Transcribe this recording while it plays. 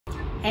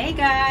Hey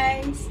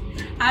guys!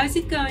 How's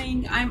it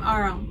going? I'm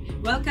Aram.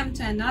 Welcome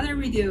to another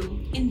video.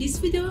 In this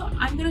video,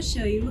 I'm gonna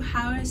show you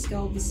how I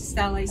sculpt this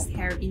stylized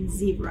hair in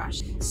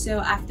Zbrush. So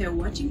after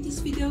watching this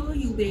video,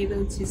 you'll be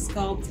able to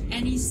sculpt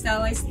any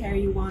stylized hair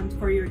you want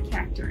for your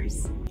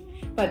characters.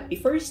 But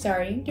before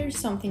starting, there's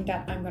something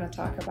that I'm gonna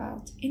talk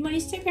about. In my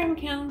Instagram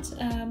account,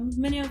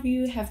 many of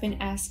you have been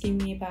asking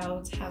me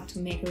about how to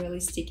make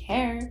realistic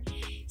hair,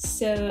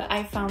 so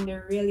I found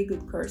a really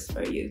good course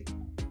for you.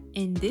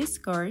 In this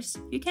course,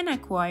 you can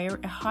acquire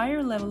a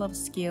higher level of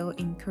skill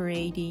in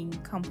creating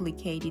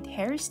complicated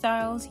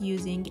hairstyles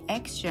using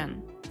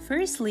Action.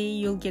 Firstly,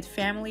 you'll get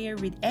familiar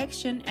with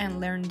Action and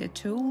learn the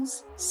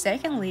tools.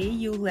 Secondly,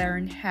 you'll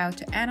learn how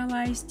to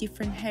analyze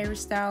different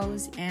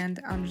hairstyles and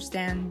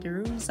understand the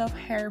rules of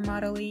hair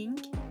modeling.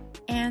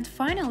 And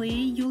finally,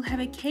 you'll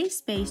have a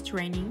case-based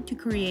training to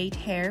create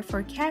hair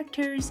for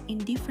characters in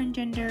different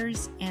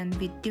genders and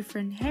with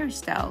different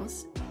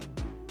hairstyles.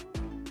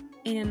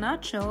 In a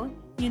nutshell,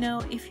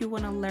 if you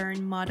want to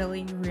learn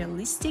modeling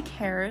realistic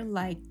hair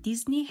like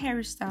Disney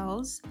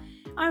hairstyles,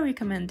 I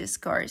recommend this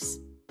course.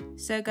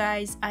 So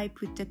guys, I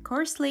put the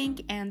course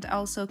link and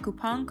also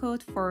coupon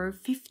code for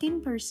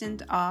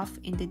 15% off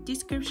in the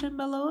description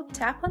below.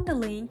 Tap on the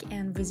link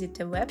and visit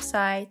the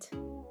website.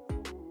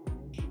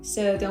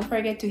 So don't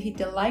forget to hit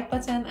the like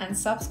button and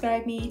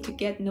subscribe me to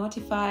get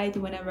notified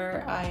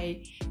whenever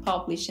I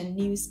publish a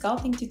new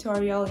sculpting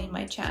tutorial in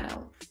my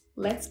channel.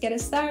 Let's get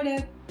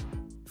started!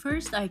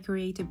 First, I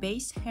create a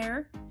base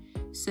hair,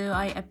 so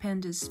I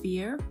append a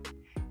sphere,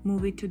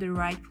 move it to the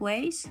right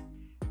place,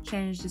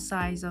 change the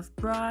size of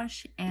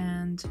brush,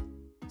 and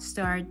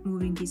start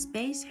moving this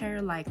base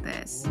hair like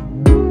this.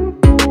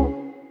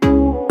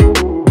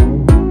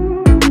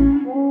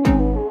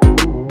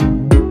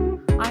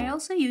 I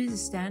also use a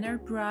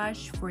standard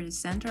brush for the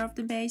center of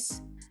the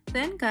base.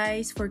 Then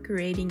guys, for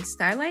creating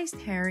stylized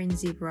hair in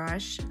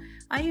Zbrush,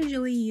 I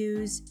usually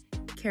use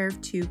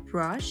curved tube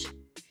brush.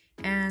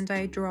 And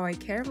I draw a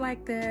curve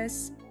like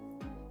this,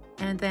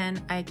 and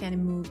then I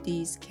can move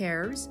these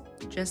curves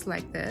just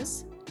like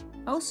this.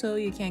 Also,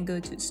 you can go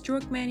to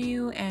stroke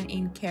menu, and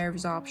in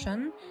curves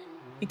option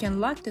you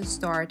can lock the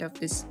start of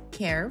this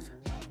curve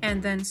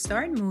and then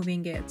start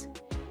moving it.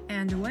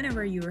 And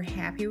whenever you're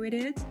happy with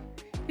it,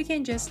 you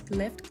can just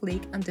left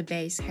click on the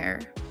base hair,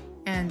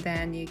 and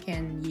then you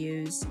can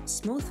use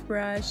smooth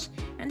brush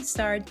and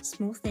start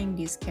smoothing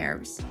these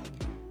curves.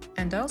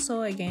 And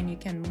also again, you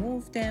can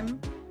move them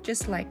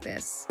just like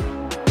this.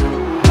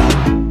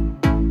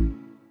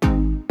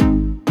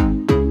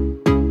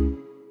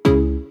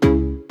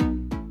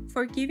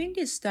 For giving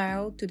this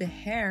style to the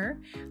hair,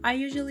 I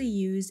usually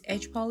use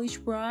edge polish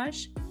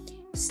brush,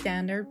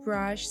 standard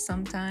brush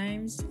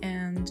sometimes,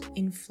 and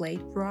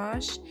inflate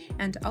brush,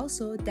 and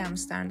also damp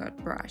standard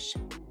brush.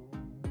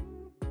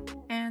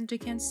 And you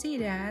can see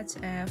that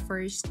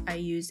first I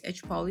use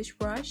edge polish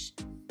brush,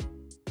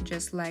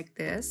 just like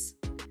this.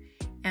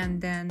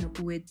 And then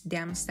with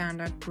damp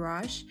standard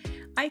brush,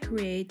 I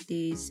create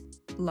these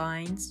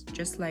lines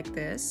just like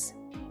this.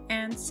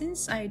 And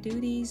since I do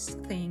these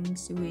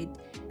things with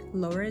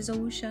low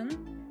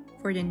resolution,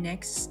 for the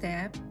next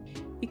step,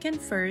 you can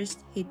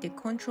first hit the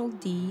Ctrl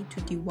D to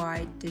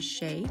divide the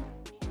shape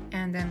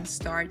and then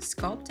start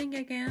sculpting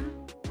again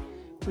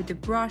with the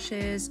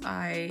brushes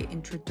I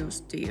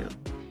introduced to you.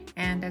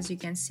 And as you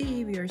can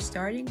see, we are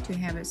starting to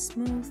have a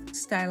smooth,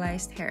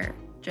 stylized hair,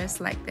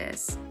 just like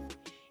this.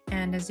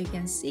 And as you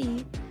can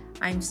see,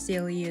 I'm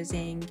still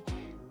using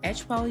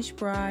edge polish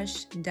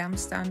brush, damp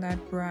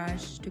standard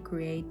brush to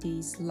create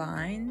these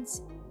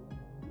lines.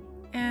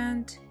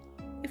 And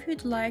if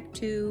you'd like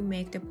to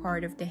make the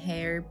part of the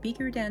hair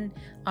bigger than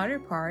other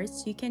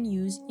parts, you can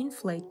use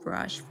inflate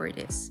brush for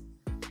this.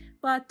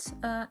 But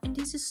in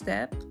this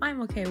step,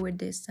 I'm okay with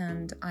this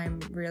and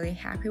I'm really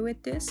happy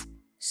with this.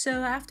 So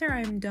after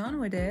I'm done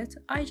with it,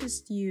 I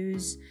just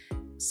use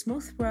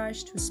smooth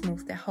brush to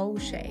smooth the whole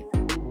shape.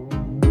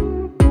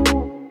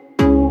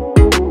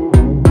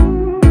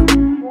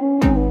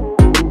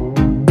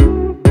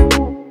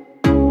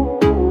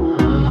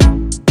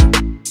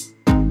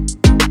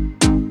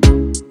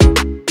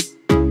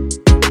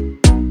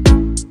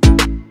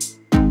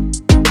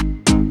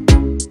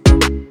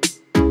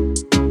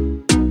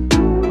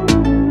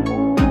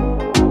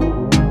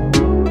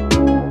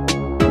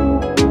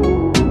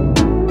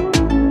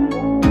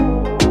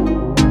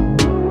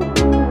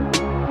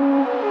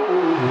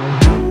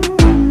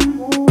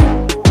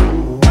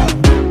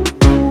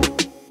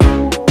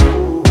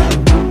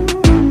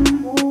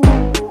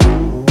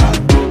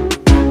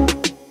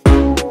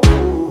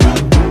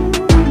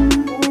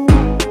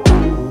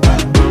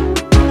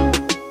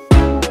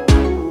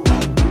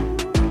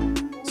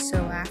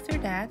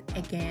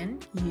 Again,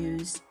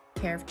 use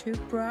curved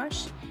tube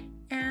brush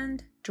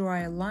and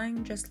draw a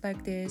line just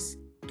like this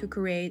to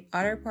create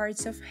other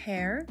parts of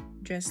hair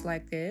just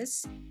like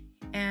this,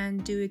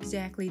 and do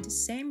exactly the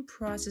same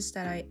process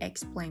that I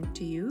explained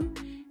to you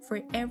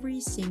for every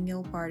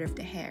single part of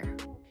the hair.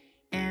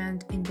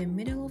 And in the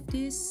middle of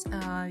this,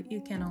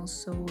 you can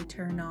also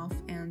turn off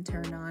and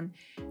turn on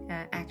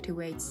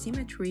activate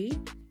symmetry,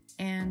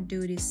 and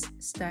do this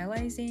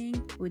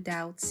stylizing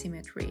without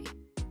symmetry.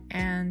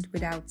 And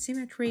without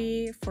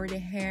symmetry for the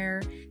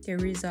hair, the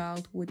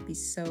result would be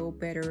so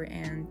better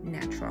and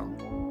natural.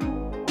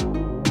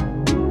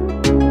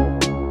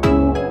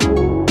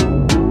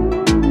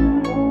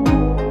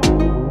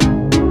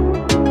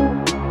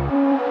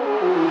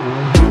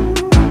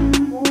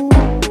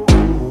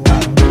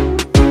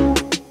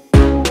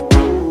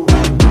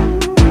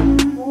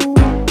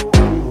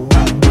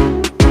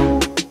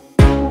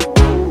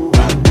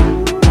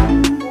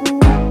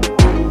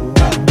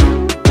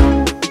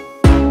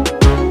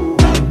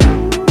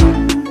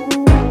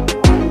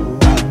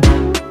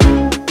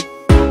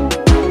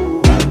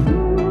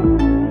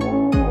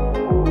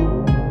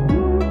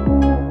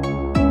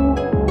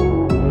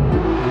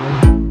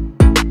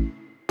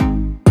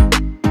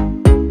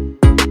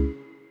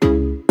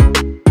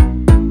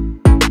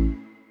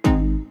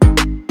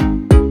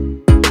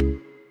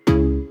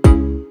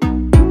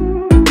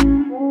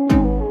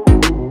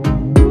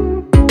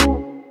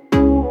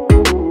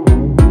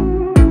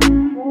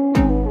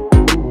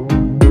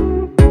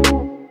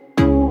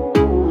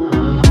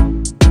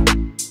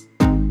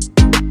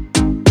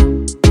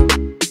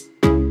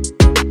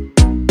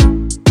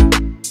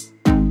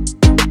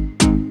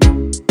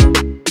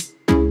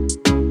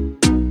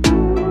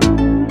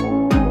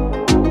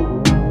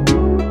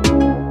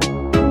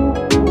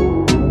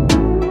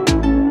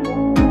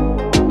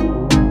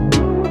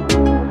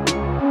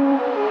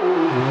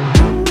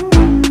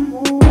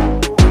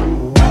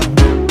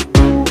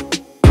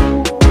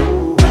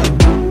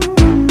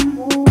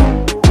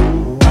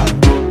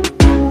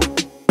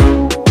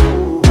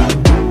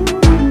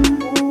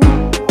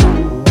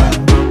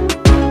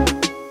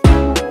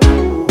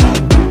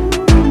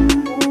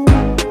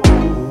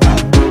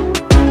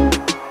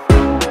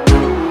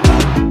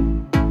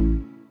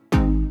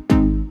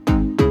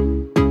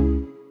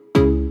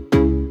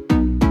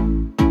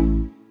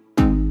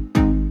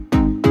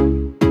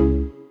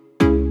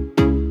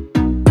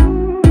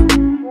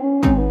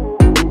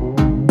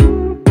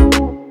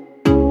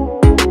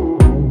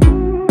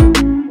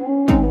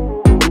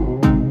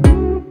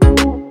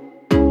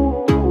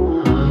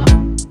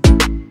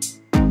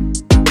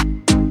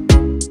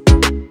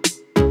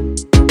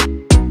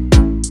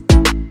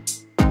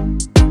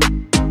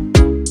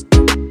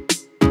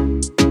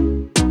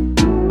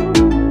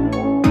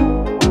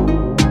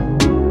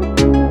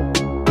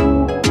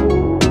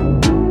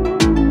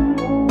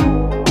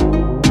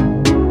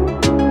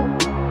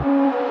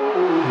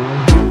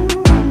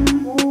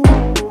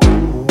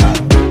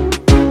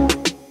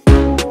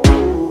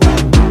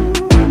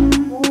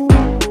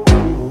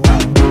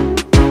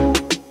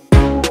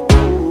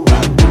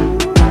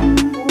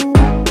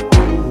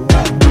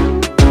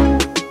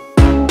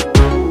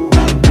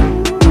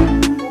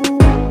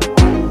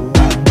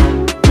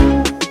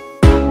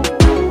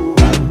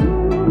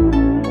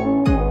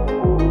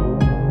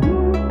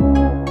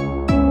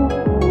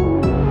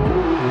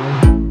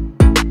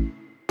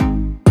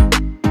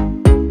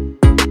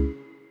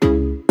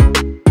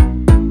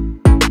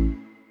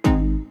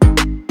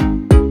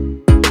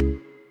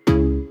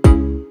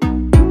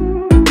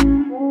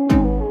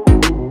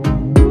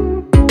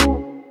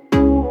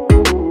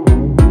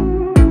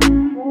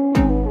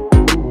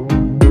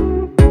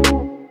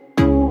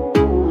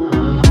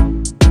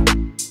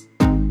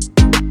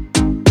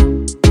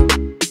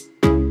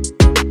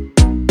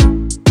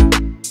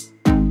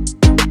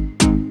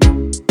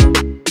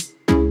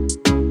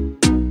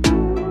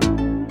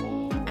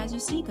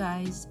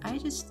 Guys, I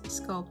just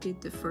sculpted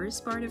the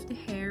first part of the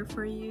hair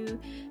for you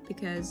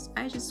because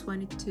I just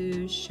wanted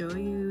to show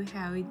you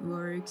how it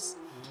works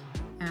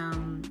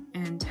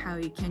and how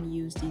you can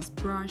use these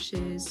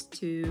brushes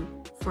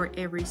for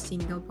every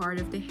single part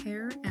of the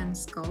hair and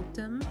sculpt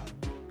them.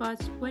 But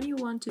when you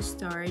want to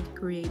start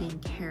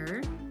creating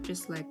hair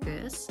just like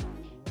this,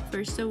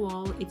 first of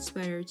all, it's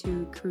better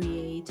to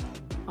create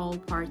all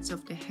parts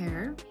of the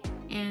hair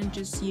and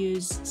just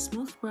use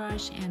smooth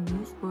brush and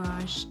move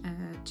brush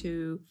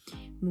to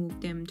move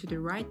them to the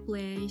right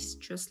place,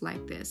 just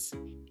like this.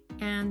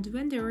 And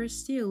when they are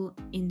still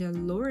in the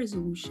low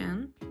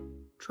resolution,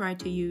 try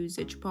to use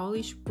edge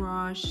polish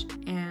brush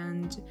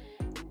and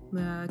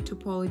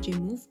topology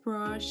move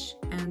brush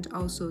and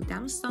also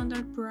damp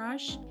standard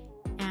brush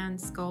and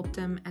sculpt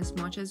them as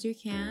much as you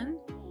can.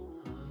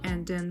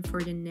 And then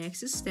for the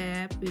next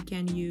step, we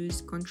can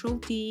use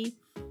Ctrl-T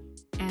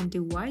and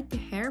divide the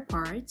hair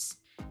parts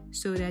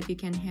so that you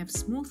can have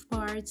smooth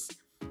parts,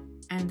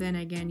 and then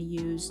again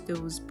use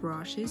those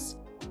brushes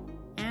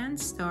and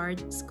start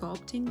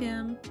sculpting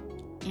them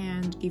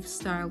and give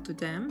style to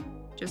them,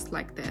 just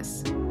like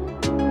this.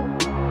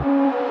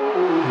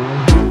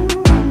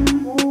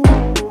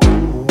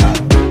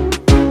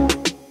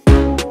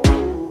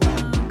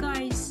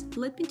 Guys,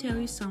 let me tell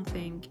you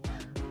something.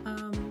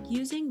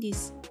 Using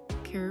this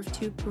curved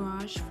tube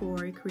brush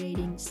for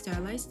creating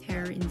stylized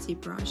hair in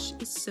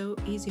Zbrush is so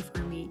easy for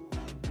me.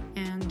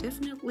 And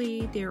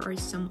definitely there are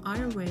some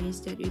other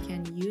ways that you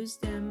can use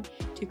them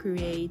to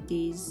create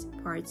these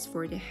parts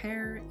for the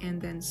hair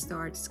and then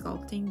start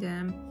sculpting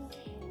them.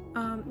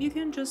 You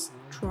can just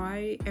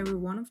try every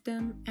one of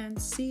them and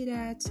see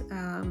that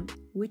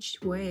which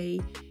way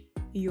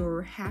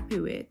you're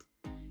happy with,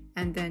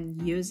 and then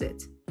use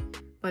it.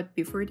 But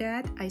before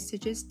that, I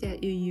suggest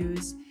that you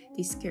use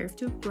this curved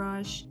tip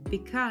brush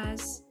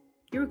because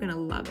you're gonna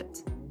love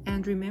it.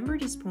 And remember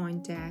this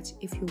point that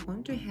if you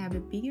want to have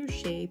a bigger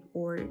shape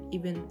or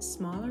even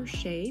smaller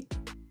shape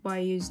by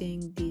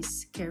using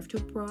this curved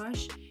tip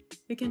brush,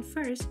 you can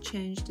first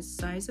change the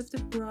size of the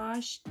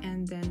brush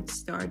and then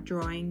start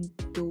drawing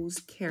those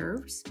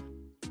curves.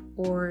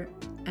 Or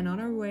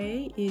another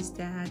way is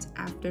that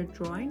after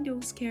drawing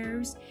those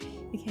curves,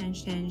 you can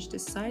change the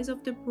size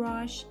of the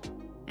brush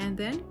and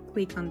then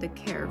click on the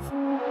curve.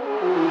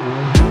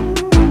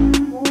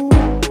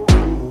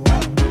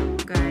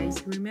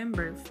 Guys,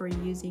 remember, for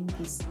using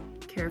this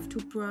curved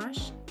tip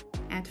brush,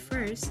 at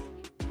first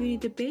you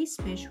need a base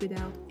mesh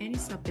without any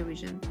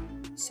subdivision.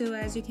 So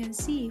as you can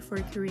see, for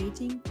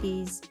creating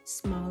these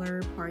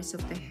smaller parts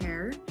of the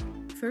hair,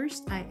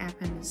 first I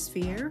append the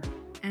sphere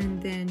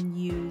and then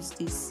use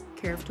this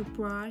curved tip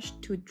brush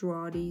to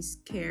draw these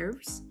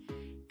curves,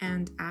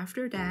 and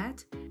after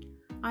that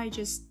I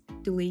just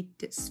delete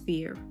the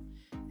sphere,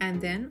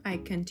 and then I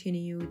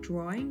continue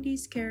drawing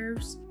these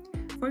curves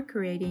for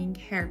creating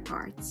hair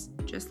parts,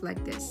 just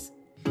like this.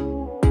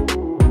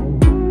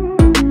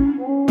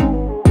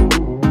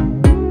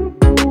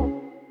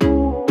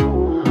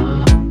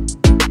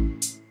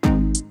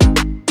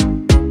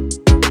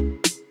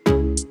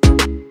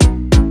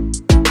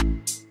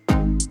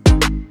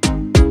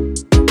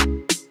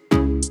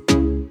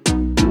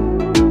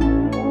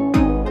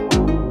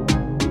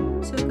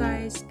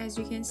 As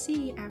you can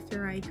see,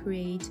 after I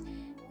create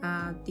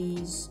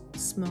these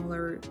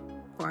smaller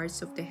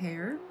parts of the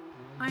hair,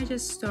 I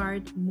just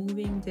start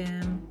moving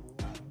them,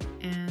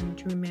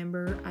 and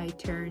remember, I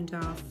turned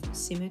off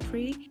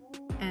symmetry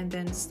and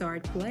then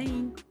start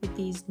playing with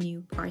these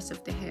new parts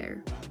of the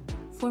hair.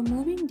 For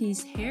moving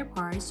these hair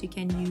parts, you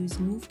can use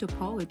move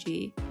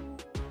topology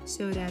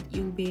so that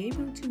you'll be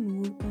able to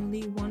move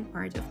only one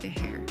part of the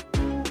hair.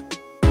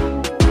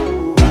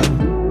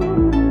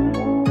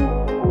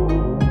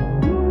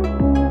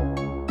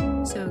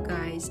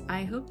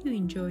 I hope you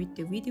enjoyed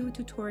the video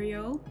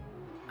tutorial.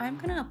 I'm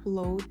gonna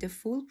upload the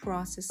full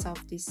process of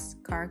this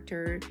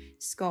character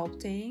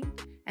sculpting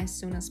as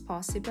soon as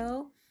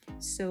possible.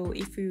 So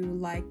if you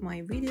like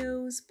my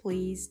videos,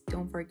 please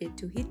don't forget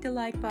to hit the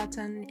like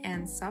button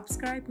and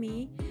subscribe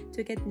me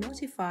to get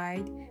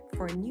notified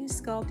for new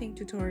sculpting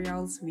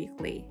tutorials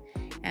weekly.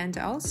 And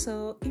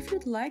also, if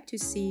you'd like to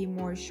see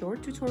more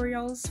short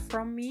tutorials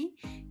from me,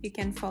 you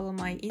can follow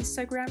my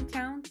Instagram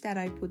account that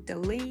I put the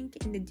link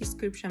in the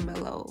description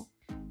below.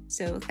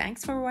 So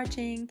thanks for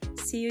watching,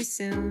 see you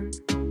soon!